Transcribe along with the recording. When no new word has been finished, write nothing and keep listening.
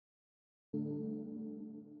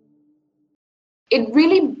it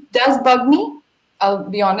really does bug me. I'll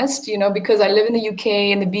be honest, because I live in the UK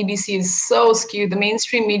and the BBC is so skewed. The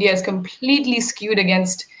mainstream media is completely skewed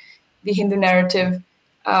against the Hindu narrative.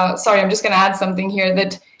 Sorry, I'm just going to add something here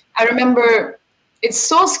that I remember it's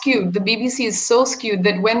so skewed. The BBC is so skewed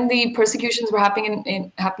that when the persecutions were happening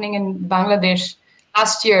in Bangladesh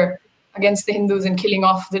last year against the Hindus and killing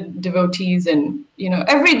off the devotees, and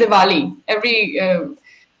every Diwali, every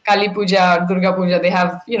Kali Puja, Durga Puja, they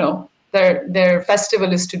have their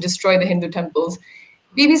festival is to destroy the Hindu temples.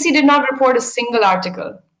 BBC did not report a single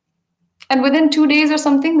article, and within 2 days or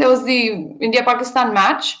something, there was the India-Pakistan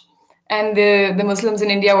match, and the Muslims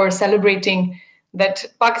in India were celebrating that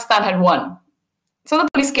Pakistan had won. So the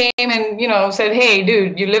police came and said, "Hey,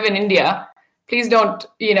 dude, you live in India. Please don't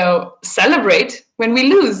celebrate when we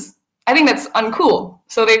lose. I think that's uncool."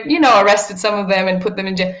 So they arrested some of them and put them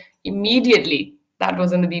in jail immediately. That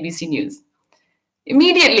was in the BBC News.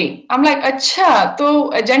 Immediately, I'm like, "Acha, to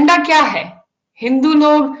agenda kya hai? Hindu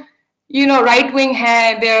log, right wing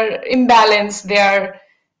hai. They're imbalanced.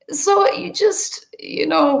 So you just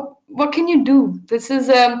what can you do? This is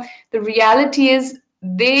the reality is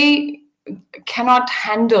they cannot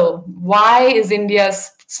handle. Why is India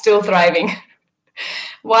still thriving?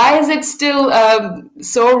 Why is it still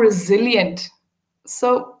so resilient?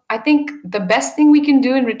 So I think the best thing we can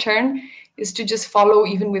do in return is to just follow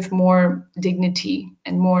even with more dignity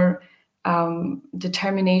and more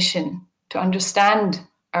determination to understand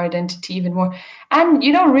our identity even more, and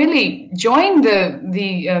really join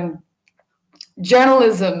the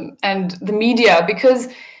journalism and the media, because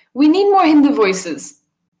we need more Hindu voices.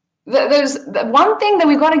 There's one thing that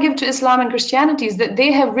we got to give to Islam and Christianity is that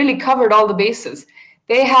they have really covered all the bases.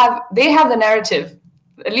 They have the narrative,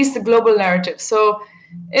 at least the global narrative. So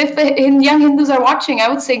if young Hindus are watching, I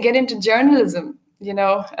would say get into journalism.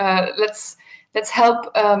 Let's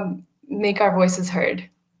help make our voices heard.